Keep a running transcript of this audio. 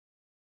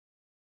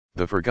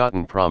The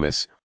Forgotten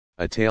Promise,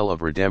 a tale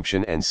of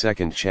redemption and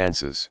second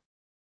chances.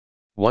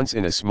 Once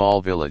in a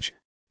small village,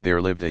 there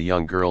lived a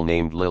young girl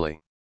named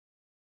Lily.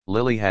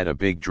 Lily had a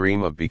big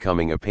dream of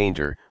becoming a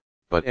painter,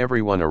 but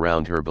everyone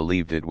around her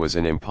believed it was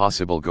an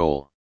impossible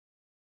goal.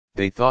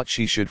 They thought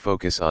she should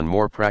focus on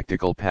more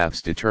practical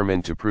paths.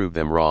 Determined to prove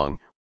them wrong,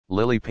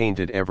 Lily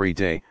painted every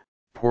day,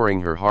 pouring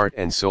her heart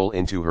and soul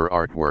into her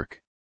artwork.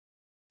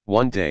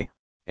 One day,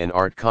 an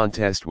art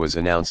contest was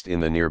announced in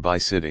the nearby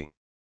city.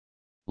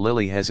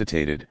 Lily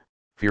hesitated,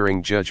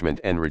 fearing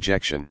judgment and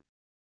rejection.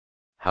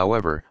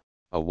 However,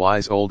 a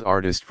wise old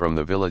artist from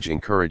the village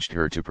encouraged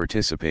her to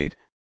participate,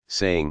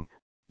 saying,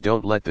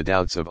 "Don't let the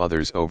doubts of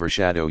others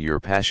overshadow your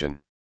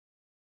passion.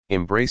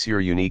 Embrace your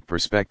unique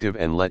perspective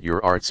and let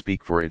your art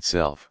speak for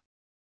itself."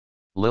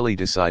 Lily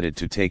decided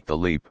to take the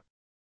leap.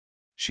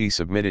 She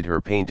submitted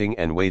her painting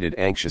and waited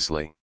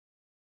anxiously.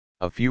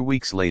 A few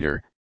weeks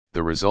later,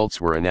 the results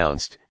were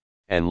announced,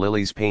 and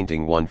Lily's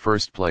painting won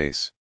first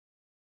place.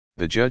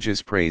 The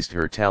judges praised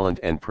her talent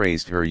and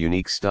praised her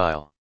unique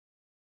style.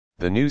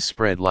 The news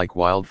spread like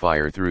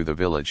wildfire through the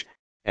village,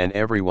 and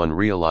everyone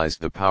realized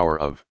the power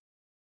of.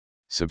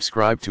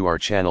 Subscribe to our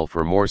channel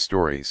for more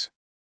stories.